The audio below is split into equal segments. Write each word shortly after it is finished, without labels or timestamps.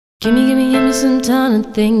Gimme some time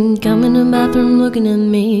to think. I'm in the bathroom looking at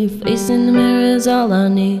me. Facing the mirror is all I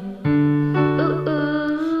need.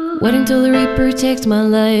 Waiting till the Reaper takes my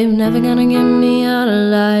life. Never gonna get me out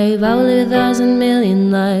alive. I will live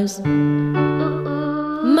 1,000,000,000 lives.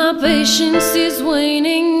 My patience is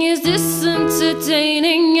waning. Is this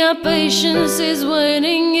entertaining? Your patience is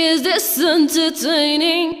waning. Is this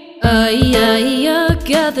entertaining? I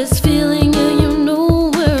got this feeling, and you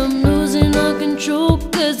know where I'm losing all control.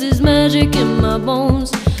 'Cause there's magic in my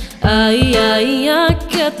bones. I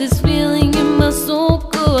got this feeling in my soul.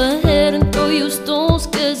 Go ahead and throw your stones,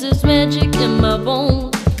 'cause there's magic in my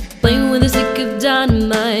bones. Playing with a stick of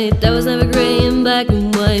dynamite. That was never gray and black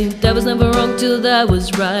and white. That was never wrong till that was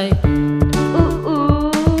right.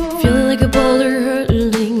 Feeling like a boulder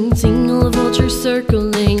hurtling, single a vulture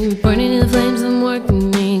circling, burning in the flames I'm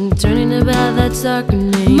working, turning a path that's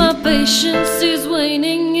darkening. My patience is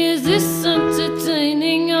waning. Is this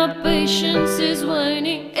entertaining? Our patience is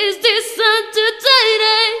waning. Is this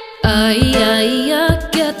entertaining? I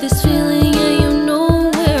got this feeling, and you know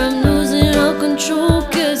where I'm losing all control.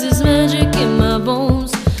 'Cause there's magic in my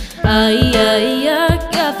bones. I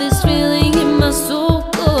got this feeling in my soul.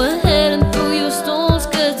 Go ahead and throw your stones,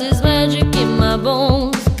 'cause there's magic in my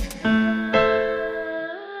bones.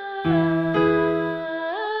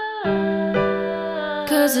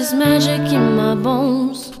 Cause there's magic in my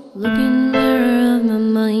bones. Look in the mirror of my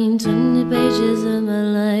mind, turning the pages of my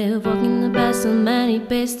life, walking the path so many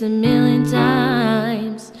paced 1,000,000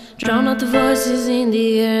 times. Drown out the voices in the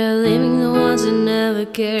air, leaving the ones that never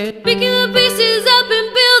cared. Picking the pieces up and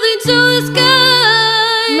building to the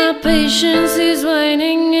sky. My patience is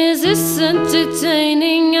waning. Is this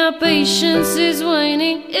entertaining? Our patience is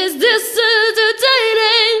waning. Is this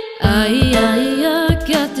entertaining? I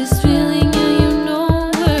got this feeling, and you know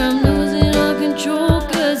where I'm losing all control.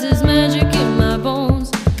 'Cause there's magic in my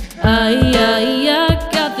bones. I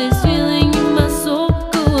got this feeling in my soul.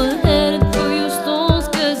 Go ahead and throw your stones,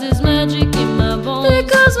 'cause there's magic in my bones. There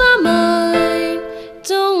goes my mind,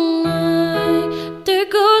 don't mind. There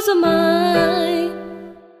goes my mind.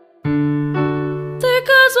 There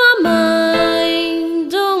goes my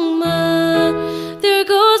mind, don't mind. There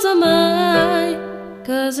goes my mind.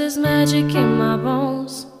 'Cause there's magic in my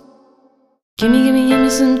bones. Gimme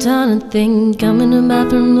some time to think. I'm in the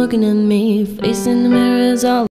bathroom looking at me. Facing the mirror is all